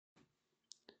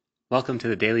Welcome to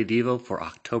the Daily Devo for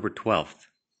October 12th.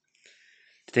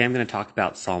 Today I'm going to talk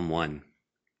about Psalm 1.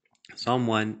 Psalm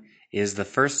 1 is the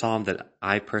first psalm that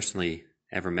I personally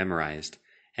ever memorized,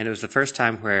 and it was the first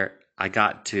time where I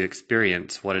got to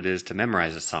experience what it is to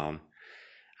memorize a psalm.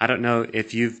 I don't know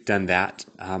if you've done that,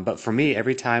 but for me,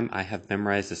 every time I have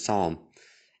memorized a psalm,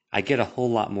 I get a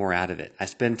whole lot more out of it. I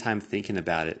spend time thinking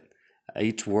about it,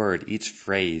 each word, each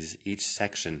phrase, each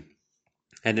section,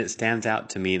 and it stands out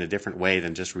to me in a different way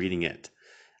than just reading it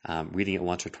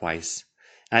once or twice.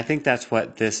 And I think that's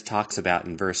what this talks about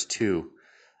in verse 2.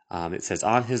 It says,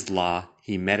 on his law,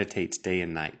 he meditates day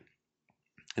and night.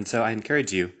 And so I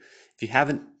encourage you, if you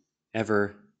haven't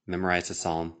ever memorized a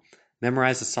psalm,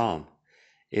 memorize a psalm.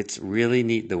 It's really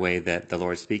neat the way that the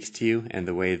Lord speaks to you and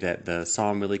the way that the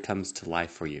psalm really comes to life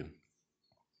for you.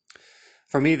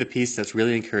 For me, the piece that's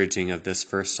really encouraging of this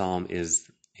first psalm is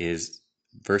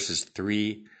verses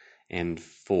 3 and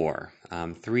 4,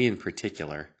 3 in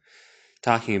particular,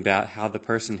 talking about how the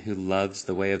person who loves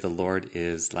the way of the Lord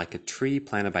is like a tree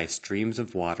planted by streams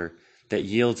of water that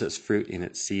yields its fruit in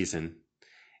its season,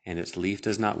 and its leaf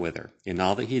does not wither. In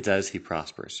all that he does, he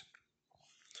prospers.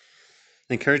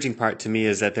 The encouraging part to me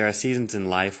is that there are seasons in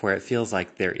life where it feels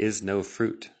like there is no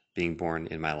fruit being born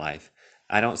in my life.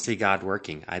 I don't see God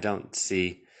working. I don't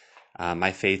see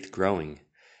my faith growing.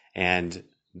 And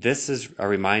this is a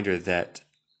reminder that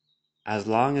as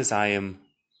long as I am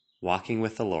walking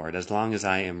with the Lord, as long as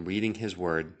I am reading His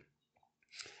Word,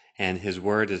 and His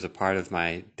Word is a part of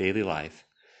my daily life,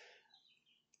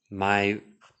 I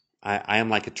am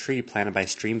like a tree planted by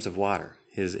streams of water.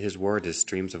 His Word is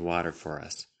streams of water for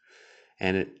us.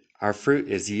 And our fruit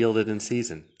is yielded in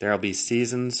season. There will be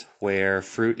seasons where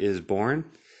fruit is born,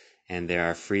 and there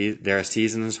are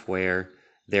seasons where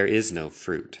there is no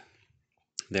fruit.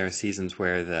 There are seasons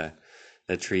where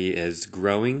the tree is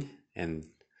growing and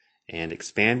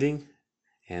expanding,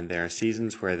 and there are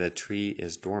seasons where the tree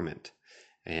is dormant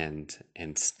and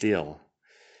still.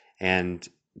 And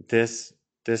this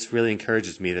really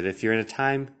encourages me that if you're in a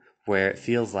time where it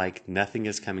feels like nothing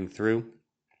is coming through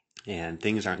and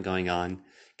things aren't going on,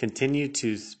 continue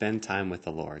to spend time with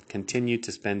the Lord. Continue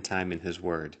to spend time in His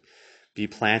Word. Be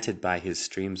planted by His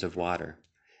streams of water,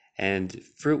 and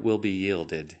fruit will be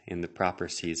yielded in the proper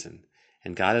season.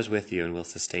 And God is with you and will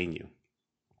sustain you.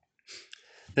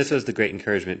 This was the great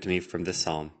encouragement to me from this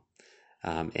psalm,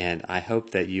 and I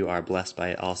hope that you are blessed by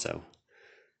it also.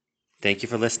 Thank you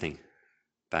for listening.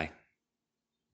 Bye.